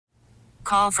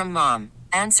Call from mom.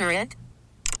 Answer it.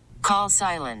 Call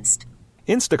silenced.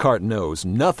 Instacart knows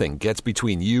nothing gets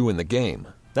between you and the game.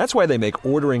 That's why they make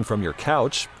ordering from your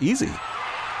couch easy.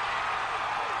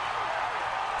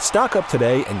 Stock up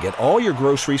today and get all your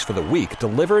groceries for the week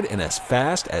delivered in as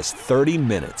fast as 30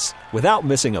 minutes without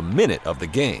missing a minute of the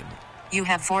game. You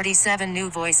have 47 new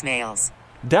voicemails.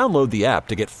 Download the app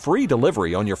to get free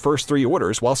delivery on your first 3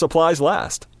 orders while supplies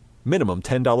last. Minimum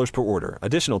 $10 per order.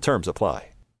 Additional terms apply.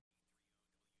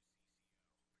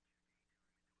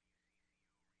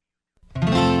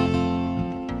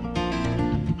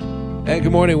 And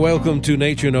good morning. Welcome to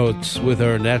Nature Notes with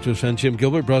our naturalist friend Jim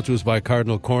Gilbert, brought to us by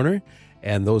Cardinal Corner.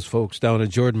 And those folks down in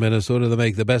Jordan, Minnesota, that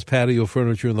make the best patio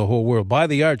furniture in the whole world. Buy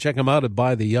the Yard. Check them out at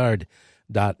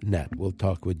buytheyard.net. We'll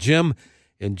talk with Jim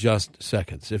in just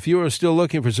seconds. If you are still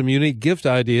looking for some unique gift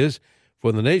ideas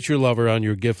for the nature lover on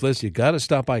your gift list, you got to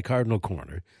stop by Cardinal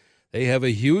Corner. They have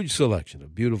a huge selection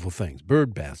of beautiful things,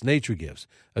 bird baths, nature gifts,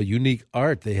 a unique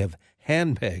art. They have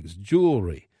handbags,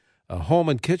 jewelry, a home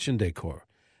and kitchen decor.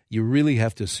 You really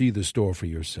have to see the store for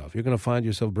yourself. You're going to find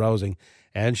yourself browsing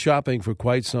and shopping for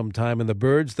quite some time. And the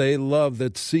birds, they love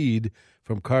that seed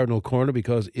from Cardinal Corner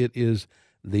because it is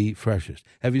the freshest.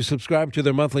 Have you subscribed to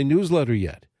their monthly newsletter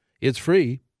yet? It's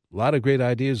free. A lot of great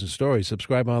ideas and stories.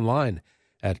 Subscribe online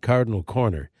at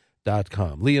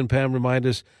cardinalcorner.com. Lee and Pam remind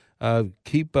us,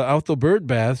 keep out the bird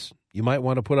baths. You might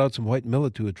want to put out some white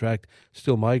millet to attract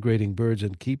still migrating birds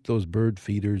and keep those bird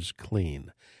feeders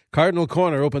clean. Cardinal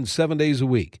Corner open 7 days a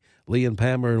week. Lee and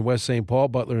Pam are in West St. Paul,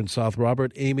 Butler and South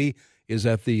Robert. Amy is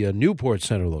at the Newport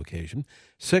Center location,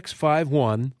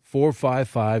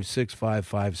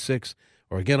 651-455-6556,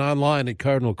 or again online at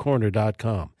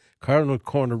cardinalcorner.com. Cardinal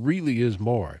Corner really is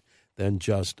more than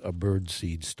just a bird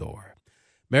seed store.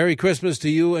 Merry Christmas to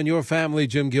you and your family,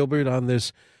 Jim Gilbert, on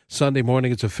this Sunday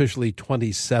morning. It's officially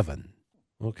 27.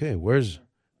 Okay, where's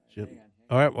Jim?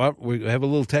 All right, well, we have a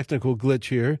little technical glitch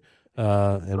here.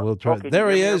 And we'll try. There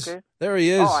he is. Okay? There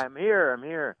he is. Oh, I'm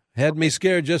here. Had me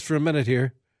scared just for a minute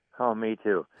here. Oh, me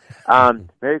too.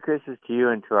 Merry Christmas to you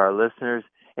and to our listeners.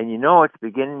 And you know, it's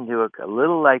beginning to look a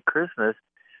little like Christmas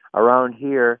around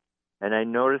here. And I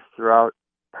noticed throughout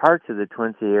parts of the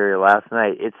Twin Cities area last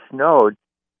night, it snowed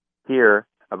here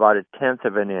about 1/10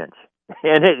 of an inch.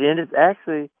 And it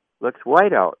actually looks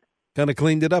white out. Kind of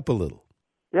cleaned it up a little.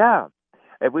 Yeah.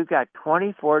 And we've got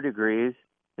 24 degrees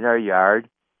in our yard.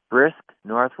 Brisk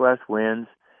northwest winds.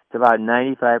 It's about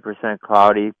 95%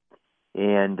 cloudy,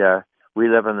 and we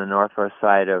live on the northwest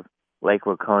side of Lake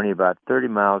Waconia, about 30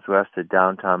 miles west of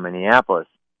downtown Minneapolis.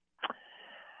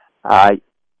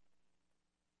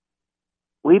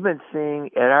 We've been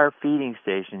seeing at our feeding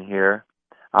station here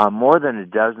more than a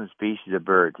dozen species of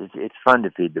birds. It's fun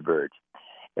to feed the birds.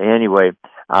 Anyway,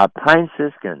 pine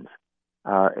siskins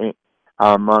are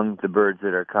among the birds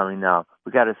that are coming now.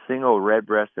 We got a single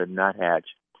red-breasted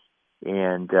nuthatch,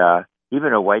 and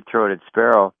even a white-throated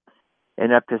sparrow,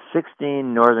 and up to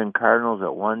 16 northern cardinals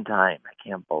at one time. I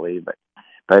can't believe it.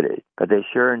 But they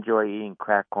sure enjoy eating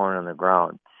cracked corn on the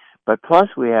ground. But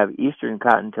plus we have eastern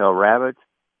cottontail rabbits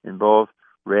and both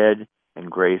red and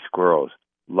gray squirrels.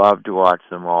 Love to watch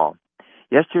them all.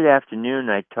 Yesterday afternoon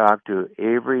I talked to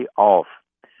Avery Alf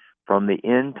from the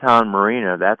in-town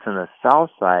marina. That's on the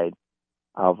south side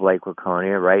of Lake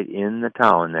Waconia, right in the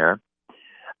town there.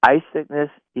 Ice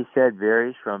thickness, he said,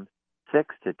 varies from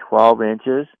 6 to 12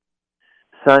 inches.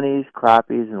 Sunnies,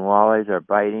 crappies, and walleyes are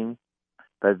biting,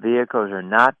 but vehicles are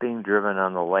not being driven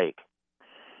on the lake.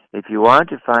 If you want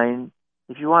to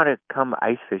come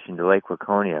ice fishing to Lake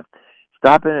Waconia,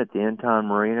 stop in at the in-town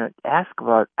marina, ask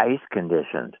about ice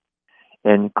conditions.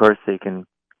 And, of course, they can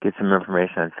get some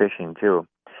information on fishing, too.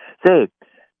 Say,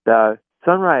 the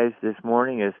sunrise this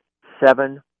morning is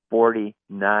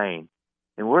 7:49,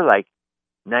 and we're like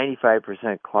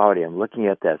 95% cloudy. I'm looking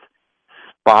at that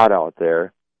spot out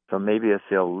there, so maybe you'll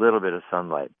see a little bit of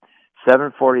sunlight.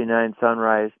 7:49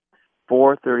 sunrise,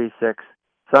 4:36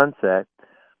 sunset.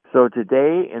 So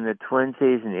today in the Twin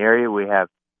Cities area, we have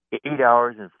 8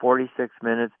 hours and 46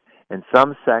 minutes and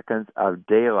some seconds of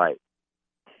daylight.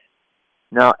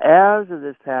 Now, as of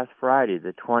this past Friday,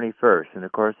 the 21st, and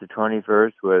of course the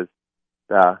 21st was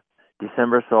the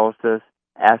December solstice,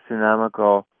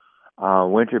 astronomical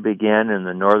winter began in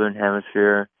the northern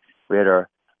hemisphere. We had our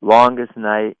longest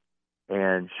night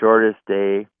and shortest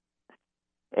day.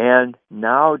 And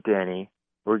now, Denny,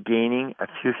 we're gaining a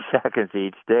few seconds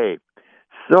each day.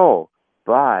 So,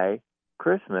 by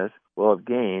Christmas, we'll have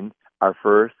gained our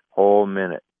first whole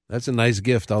minute. That's a nice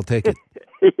gift. I'll take it.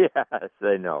 Yes,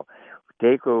 I know.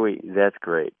 That's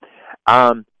great.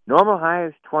 Normal high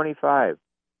is 25.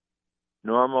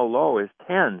 Normal low is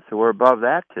 10, so we're above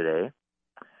that today.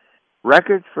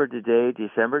 Records for today,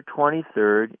 December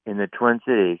 23rd, in the Twin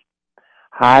Cities.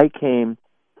 High came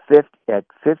at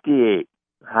 58.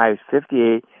 High is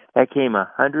 58. That came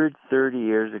 130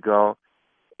 years ago,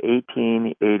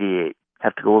 1888.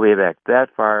 Have to go way back that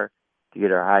far to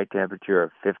get our high temperature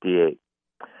of 58.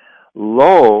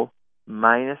 Low,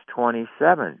 minus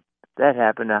 27. That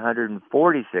happened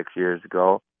 146 years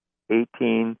ago,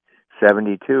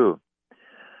 1872.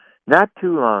 Not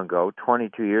too long ago,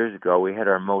 22 years ago, we had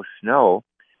our most snow,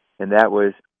 and that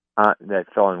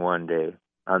fell in one day,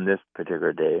 on this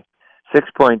particular day.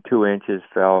 6.2 inches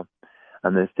fell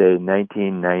on this day,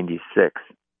 1996.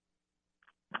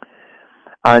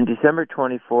 On December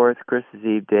 24th, Christmas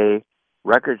Eve Day,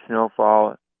 record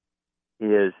snowfall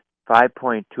is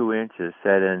 5.2 inches,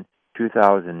 set in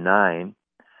 2009.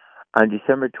 On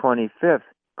December 25th,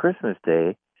 Christmas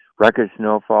Day, record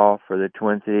snowfall for the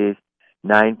Twin Cities,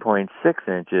 9.6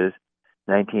 inches,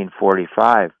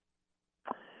 1945.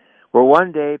 We're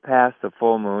one day past the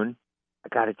full moon. I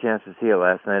got a chance to see it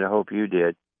last night. I hope you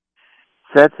did.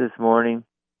 Sets this morning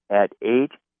at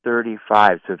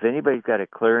 8:35. So if anybody's got a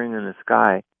clearing in the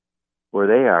sky where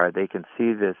they are, they can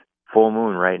see this full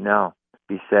moon right now.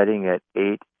 Be setting at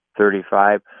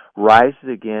 8:35. Rises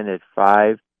again at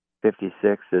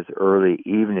 5:56 this early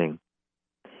evening.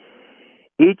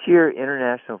 Each year,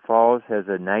 International Falls has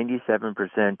a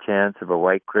 97% chance of a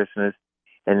white Christmas,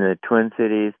 and in the Twin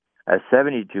Cities, a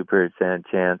 72%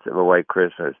 chance of a white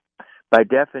Christmas. By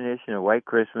definition, a white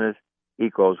Christmas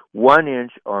equals 1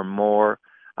 inch or more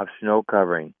of snow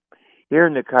covering. Here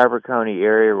in the Carver County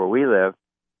area where we live,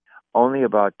 only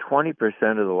about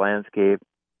 20% of the landscape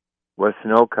was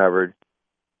snow covered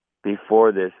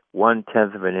before this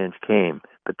 1/10 of an inch came.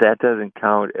 But that doesn't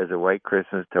count as a white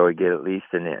Christmas till we get at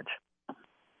least an inch.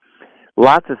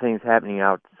 Lots of things happening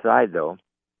outside, though.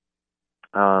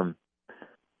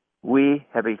 We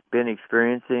have been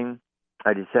experiencing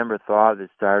a December thaw that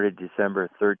started December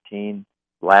 13,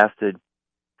 lasted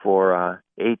for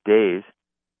 8 days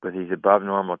with these above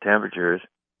normal temperatures.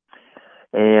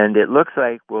 And it looks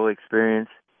like we'll experience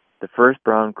the first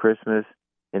brown Christmas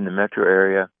in the metro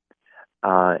area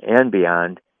and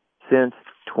beyond since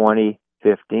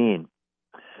 2015.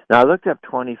 Now, I looked up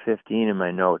 2015 in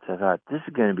my notes. I thought, this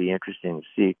is going to be interesting to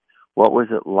see what was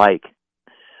it like.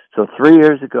 So 3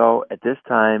 years ago, at this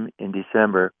time in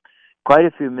December, quite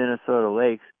a few Minnesota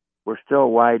lakes were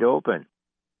still wide open.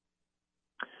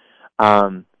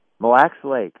 Mille Lacs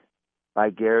Lake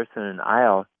by Garrison and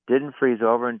Isle didn't freeze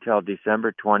over until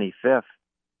December 25th,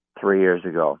 3 years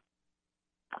ago.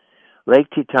 Lake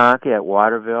Tetonka at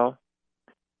Waterville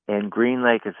and Green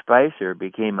Lake at Spicer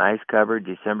became ice-covered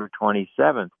December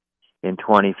 27th in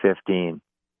 2015.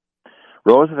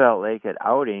 Roosevelt Lake at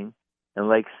Outing and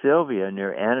Lake Sylvia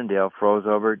near Annandale froze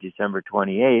over December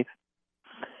 28th.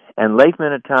 And Lake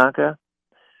Minnetonka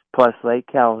plus Lake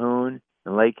Calhoun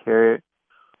and Lake Harriet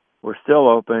were still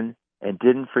open and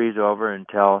didn't freeze over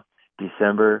until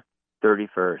December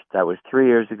 31st. That was 3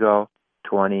 years ago,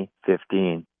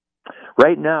 2015.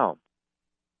 Right now,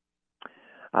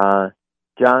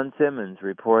 John Simmons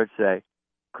reports that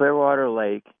Clearwater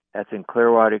Lake, that's in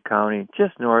Clearwater County,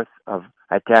 just north of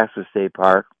Itasca State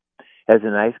Park, has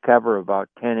an ice cover of about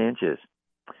 10 inches.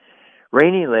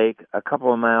 Rainy Lake, a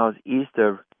couple of miles east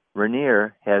of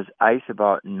Rainier, has ice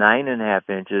about 9.5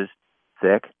 inches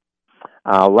thick,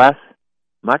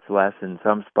 much less in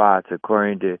some spots,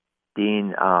 according to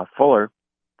Dean Fuller.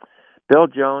 Bill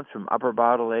Jones from Upper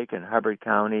Bottle Lake in Hubbard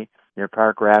County near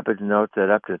Park Rapids notes that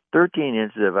up to 13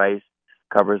 inches of ice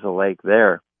covers a lake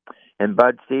there. And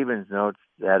Bud Stevens notes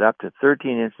that up to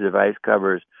 13 inches of ice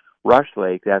covers Rush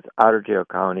Lake, that's Otterdale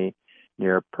County,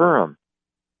 near Perham.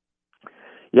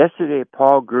 Yesterday,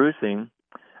 Paul Grusing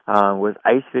was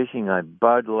ice fishing on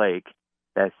Bud Lake.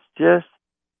 That's just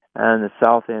on the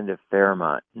south end of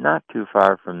Fairmont, not too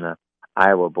far from the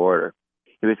Iowa border.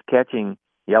 He was catching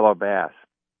yellow bass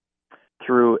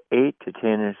through 8 to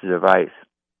 10 inches of ice.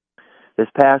 This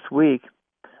past week,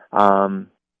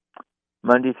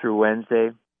 Monday through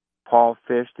Wednesday, Paul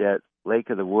fished at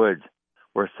Lake of the Woods,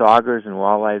 where saugers and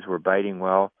walleyes were biting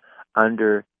well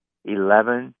under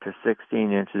 11 to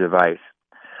 16 inches of ice.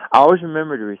 Always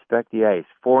remember to respect the ice.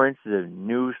 4 inches of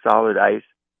new solid ice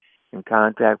in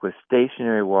contact with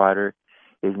stationary water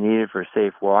is needed for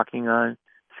safe walking on,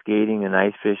 skating, and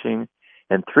ice fishing,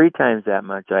 and 3 times that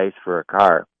much ice for a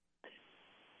car.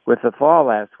 With the fall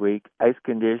last week, ice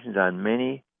conditions on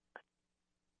many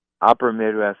upper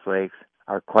Midwest lakes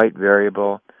are quite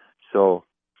variable, so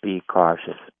be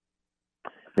cautious.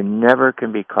 You never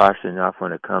can be cautious enough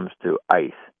when it comes to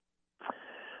ice.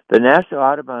 The National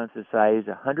Audubon Society's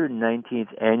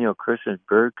 119th annual Christmas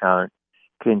bird count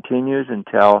continues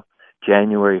until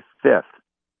January 5th.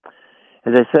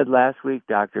 As I said last week,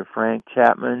 Dr. Frank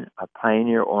Chapman, a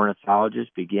pioneer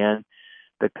ornithologist, began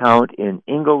the count in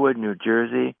Englewood, New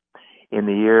Jersey in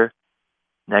the year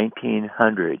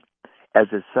 1900 as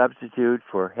a substitute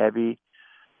for heavy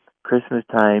Christmas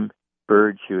time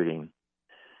bird shooting.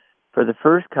 For the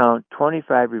first count,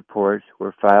 25 reports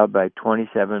were filed by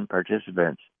 27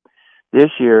 participants. This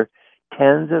year,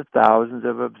 tens of thousands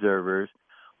of observers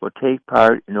will take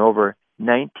part in over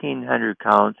 1,900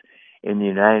 counts in the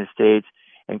United States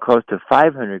and close to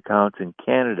 500 counts in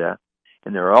Canada,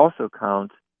 and there are also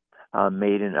counts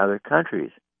made in other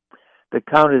countries. The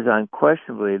count is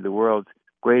unquestionably the world's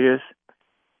greatest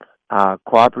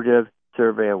cooperative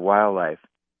survey of wildlife.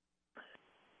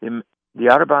 The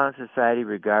Audubon Society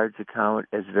regards the count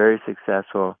as very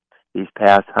successful these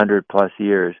past 100-plus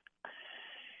years.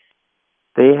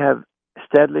 They have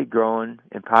steadily grown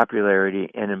in popularity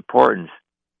and importance.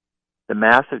 The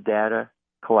massive data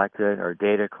collected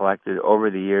over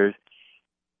the years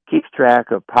keeps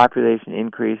track of population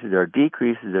increases or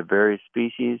decreases of various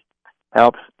species,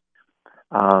 helps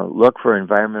look for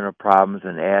environmental problems,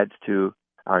 and adds to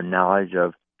our knowledge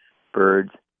of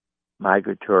birds'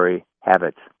 migratory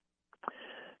habits.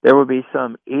 There will be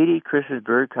some 80 Christmas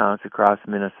bird counts across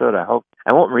Minnesota.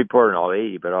 I won't report on all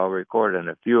 80, but I'll record on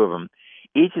a few of them.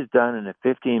 Each is done in a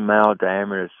 15-mile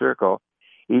diameter circle.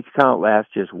 Each count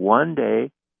lasts just one day,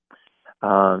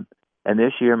 and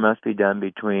this year must be done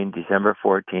between December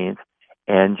 14th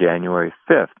and January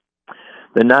 5th.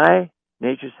 The Nye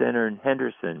Nature Center in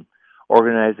Henderson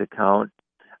organized the count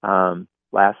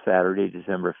last Saturday,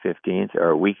 December 15th, or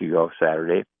a week ago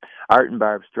Saturday. Art and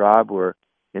Barb Straub were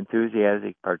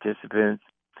enthusiastic participants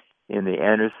in the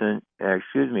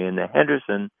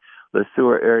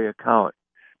Henderson-LeSueur area count.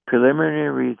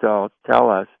 Preliminary results tell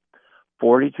us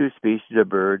 42 species of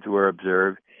birds were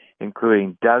observed,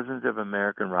 including dozens of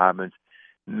American robins,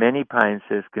 many pine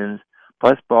siskins,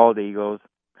 plus bald eagles,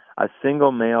 a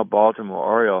single male Baltimore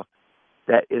oriole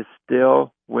that is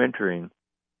still wintering.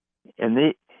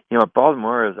 And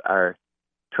Baltimore orioles are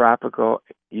tropical.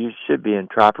 You should be in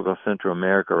tropical Central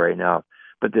America right now.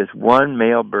 But this one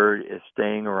male bird is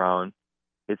staying around.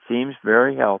 It seems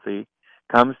very healthy,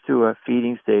 comes to a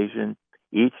feeding station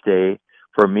each day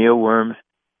for mealworms,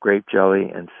 grape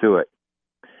jelly, and suet.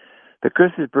 The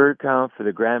Christmas bird count for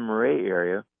the Grand Marais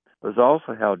area was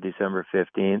also held December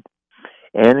 15th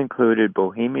and included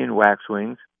Bohemian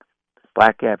waxwings.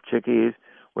 Black-capped chickadees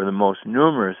were the most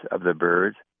numerous of the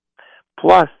birds.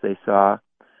 Plus, they saw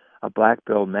a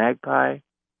black-billed magpie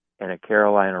and a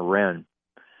Carolina wren.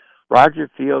 Roger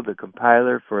Field, the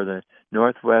compiler for the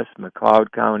Northwest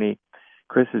McLeod County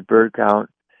Christmas bird count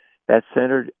that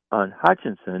centered on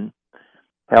Hutchinson,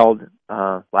 held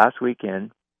last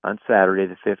weekend on Saturday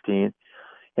the 15th.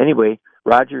 Anyway,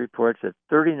 Roger reports that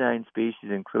 39 species,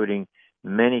 including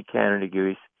many Canada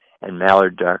geese and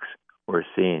mallard ducks, were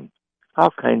seen.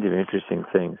 All kinds of interesting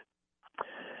things.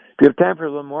 Do you have time for a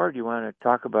little more, or do you want to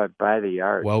talk about By the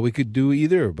Yard? Well, we could do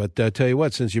either, but tell you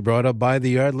what, since you brought up By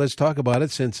the Yard, let's talk about it,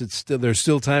 since there's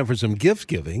still time for some gift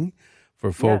giving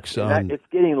for folks. Yes, it's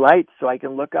getting light, so I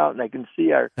can look out and I can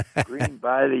see our green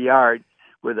By the Yard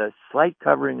with a slight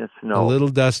covering of snow. A little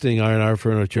dusting on our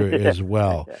furniture as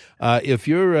well. If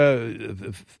you're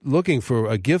looking for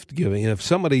a gift giving, if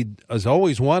somebody has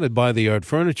always wanted By the Yard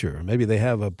furniture, maybe they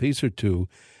have a piece or two,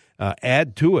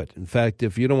 add to it. In fact,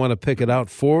 if you don't want to pick it out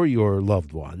for your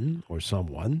loved one or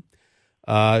someone,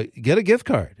 get a gift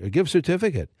card, a gift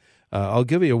certificate. I'll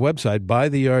give you a website,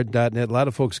 bytheyard.net. A lot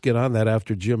of folks get on that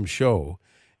after Jim's show,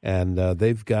 and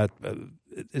they've got,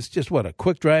 it's just a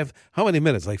quick drive. How many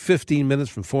minutes? Like 15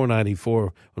 minutes from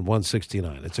 494 and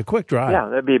 169. It's a quick drive. Yeah,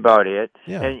 that'd be about it.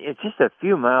 Yeah. And it's just a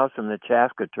few miles from the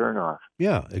Chaska turnoff.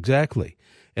 Yeah, exactly.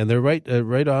 And they're right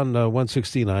on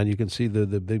 169. You can see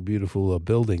the big, beautiful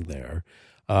building there.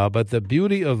 But the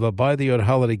beauty of a By the Yard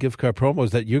holiday gift card promo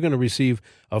is that you're going to receive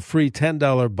a free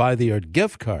 $10 By the Yard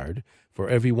gift card for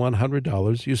every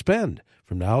 $100 you spend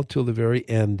from now till the very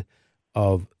end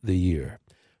of the year.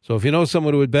 So if you know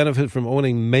someone who would benefit from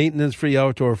owning maintenance-free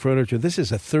outdoor furniture, this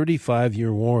is a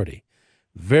 35-year warranty.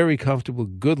 Very comfortable,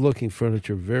 good-looking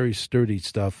furniture, very sturdy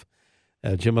stuff.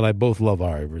 Jim and I both love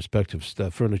our respective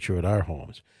furniture at our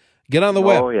homes. Get on the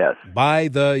web, yes.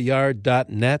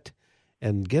 bytheyard.net,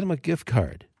 and get them a gift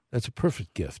card. That's a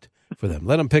perfect gift for them.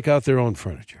 Let them pick out their own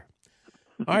furniture.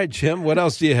 All right, Jim, what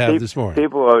else do you have this morning?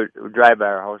 People will drive by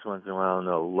our house once in a while, and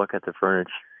they'll look at the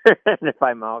furniture. And if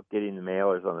I'm out getting the mail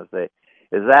or something, they say,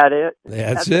 Is that it?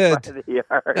 That's it. By the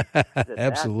yard.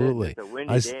 Absolutely. It's a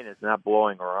windy day and it's not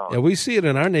blowing around. Yeah, we see it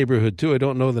in our neighborhood, too. I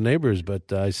don't know the neighbors,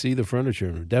 but I see the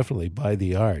furniture definitely by the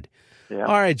yard. Yeah.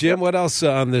 All right, Jim, what else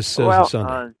on this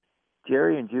Sunday?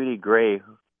 Jerry and Judy Gray,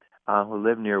 who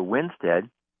live near Winstead,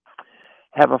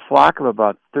 have a flock of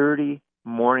about 30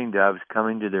 mourning doves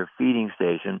coming to their feeding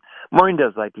station. Mourning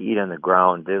doves like to eat on the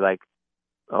ground. They like,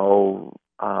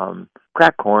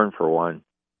 cracked corn for one,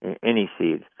 any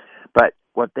seeds. But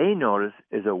what they notice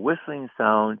is a whistling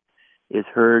sound is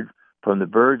heard from the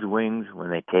birds' wings when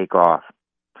they take off.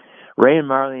 Ray and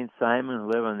Marlene Simon,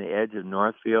 who live on the edge of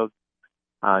Northfield,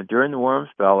 during the warm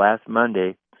spell last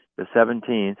Monday, the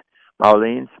 17th,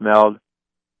 Marlene smelled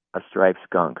a striped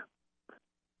skunk.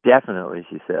 Definitely,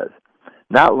 she says.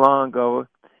 Not long ago,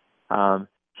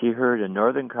 she heard a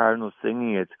northern cardinal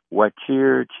singing its "What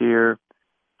Cheer, Cheer"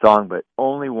 song, but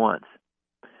only once.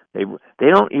 They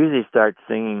don't usually start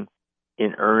singing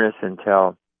in earnest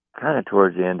until kind of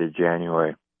towards the end of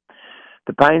January.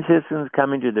 The pine citizens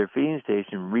coming to their feeding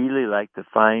station really like the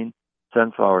fine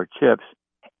sunflower chips,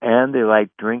 and they like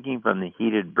drinking from the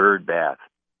heated bird bath.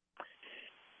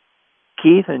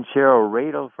 Keith and Cheryl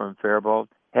Radel from Faribault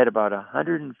had about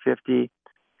 150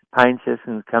 pine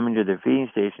citizens coming to their feeding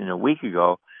station a week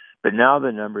ago, but now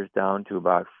the number's down to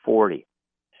about 40.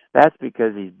 That's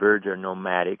because these birds are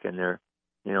nomadic and they're,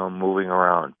 moving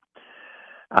around.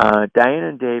 Diane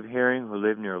and Dave Herring, who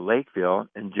live near Lakeville,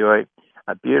 enjoy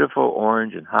a beautiful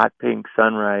orange and hot pink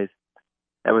sunrise.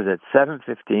 That was at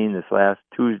 7:15 this last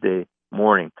Tuesday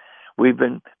morning. We've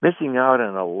been missing out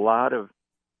on a lot of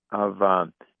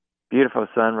beautiful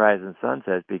sunrise and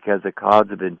sunsets because the clouds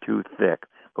have been too thick,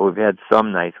 but we've had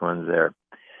some nice ones there.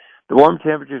 The warm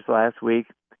temperatures last week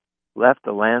left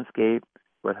the landscape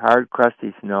with hard,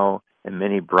 crusty snow and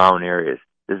many brown areas.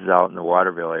 This is out in the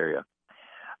Waterville area.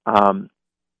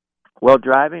 While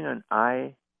driving on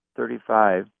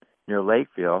I-35 near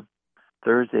Lakeville,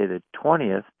 Thursday the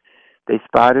 20th, they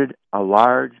spotted a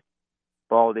large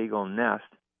bald eagle nest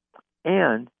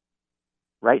and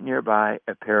right nearby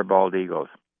a pair of bald eagles.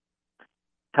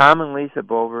 Tom and Lisa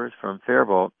Bovers from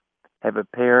Faribault have a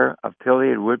pair of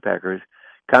pileated woodpeckers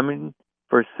coming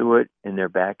for suet in their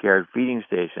backyard feeding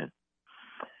station.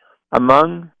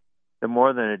 Among the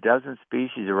more than a dozen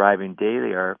species arriving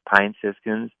daily are pine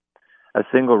siskins, a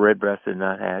single red-breasted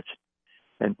nuthatch,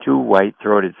 and 2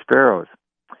 white-throated sparrows.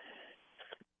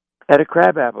 At a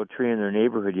crabapple tree in their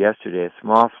neighborhood yesterday, a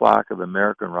small flock of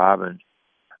American robins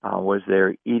was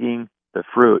there eating the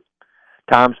fruit.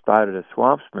 Tom spotted a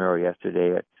swamp sparrow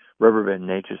yesterday at Riverbend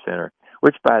Nature Center,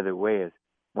 which, by the way, is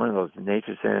one of those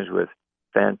nature centers with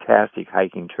fantastic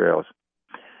hiking trails.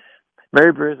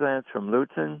 Mary Brislance from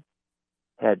Lutzen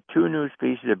had 2 new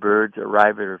species of birds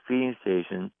arrive at her feeding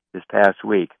station this past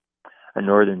week. A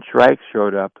northern shrike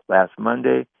showed up last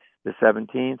Monday, the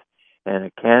 17th, and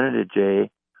a Canada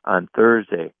jay on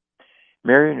Thursday.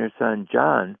 Mary and her son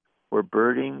John were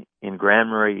birding in Grand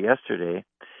Marais yesterday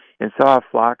and saw a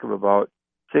flock of about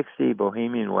 60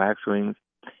 Bohemian waxwings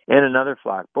and another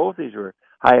flock. Both these were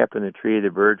high up in the tree. The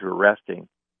birds were resting.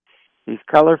 These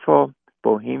colorful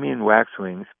Bohemian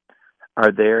waxwings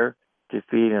are there to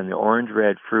feed on the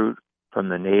orange-red fruit from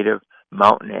the native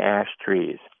mountain ash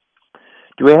trees.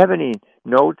 Do we have any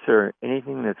notes or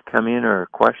anything that's come in or a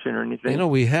question or anything?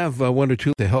 We have one or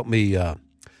two to help me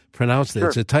pronounce this. Sure.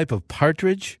 It's a type of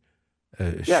partridge,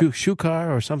 Yes.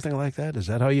 shukar or something like that. Is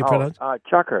that how you pronounce it?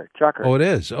 Chucker. Oh, it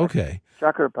is? Okay.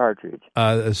 Chucker partridge.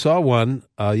 I saw one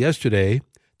yesterday.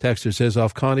 Texter says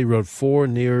off Connie Road 4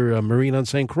 near Marine on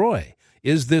St. Croix.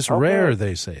 Is this rare,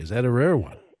 they say? Is that a rare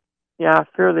one? Yeah,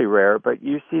 fairly rare, but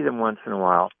you see them once in a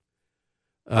while.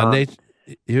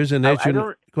 Here's a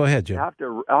nature. Go ahead, Jim.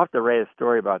 I'll have to write a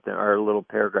story about them or a little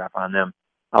paragraph on them.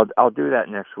 I'll do that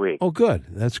next week. Oh, good.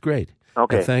 That's great.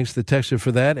 Okay. Thanks to Texter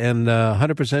for that. And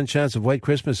 100% chance of white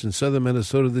Christmas in southern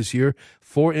Minnesota this year.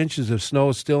 4 inches of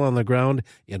snow still on the ground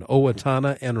in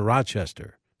Owatonna and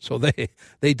Rochester. So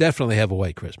they definitely have a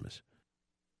white Christmas.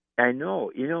 I know.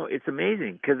 It's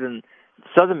amazing because in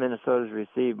southern Minnesota has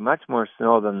received much more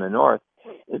snow than the north.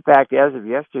 In fact, as of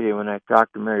yesterday when I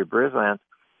talked to Mary Brislance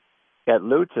at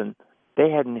Lutzen, they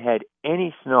hadn't had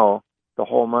any snow the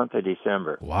whole month of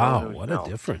December. Wow, what a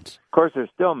difference. Of course, they're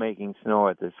still making snow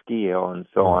at the ski hill and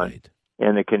so on,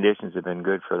 and the conditions have been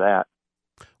good for that.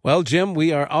 Well, Jim,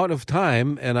 we are out of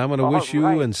time, and I'm going to wish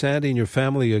you and Sandy and your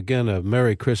family again a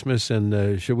Merry Christmas,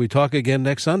 and should we talk again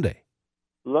next Sunday?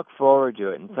 Look forward to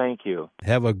it, and thank you.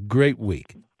 Have a great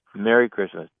week. Merry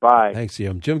Christmas. Bye. Thanks,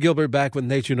 Jim. Jim Gilbert back with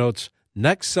Nature Notes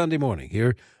next Sunday morning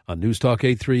here on News Talk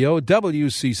 830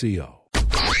 WCCO.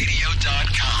 Radio.com.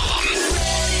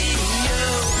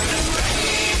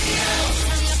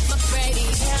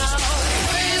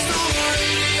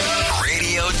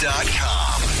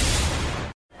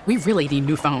 We really need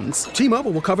new phones.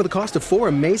 T-Mobile will cover the cost of 4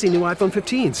 amazing new iPhone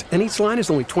 15s, and each line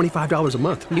is only $25 a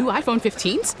month. New iPhone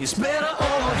 15s? It's better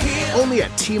over here. Only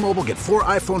at T-Mobile, get 4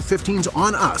 iPhone 15s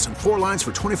on us and 4 lines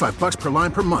for $25 per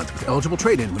line per month with eligible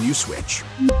trade-in when you switch.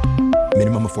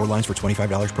 Minimum of 4 lines for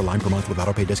 $25 per line per month with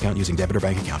autopay discount using debit or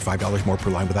bank account. $5 more per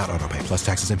line without autopay, plus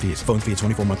taxes and fees. Phone fee at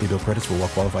 24 monthly bill credits for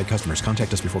well-qualified customers.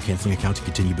 Contact us before canceling account to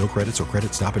continue bill credits or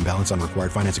credit stop and balance on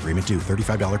required finance agreement due.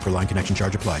 $35 per line connection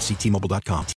charge applies. See T-Mobile.com.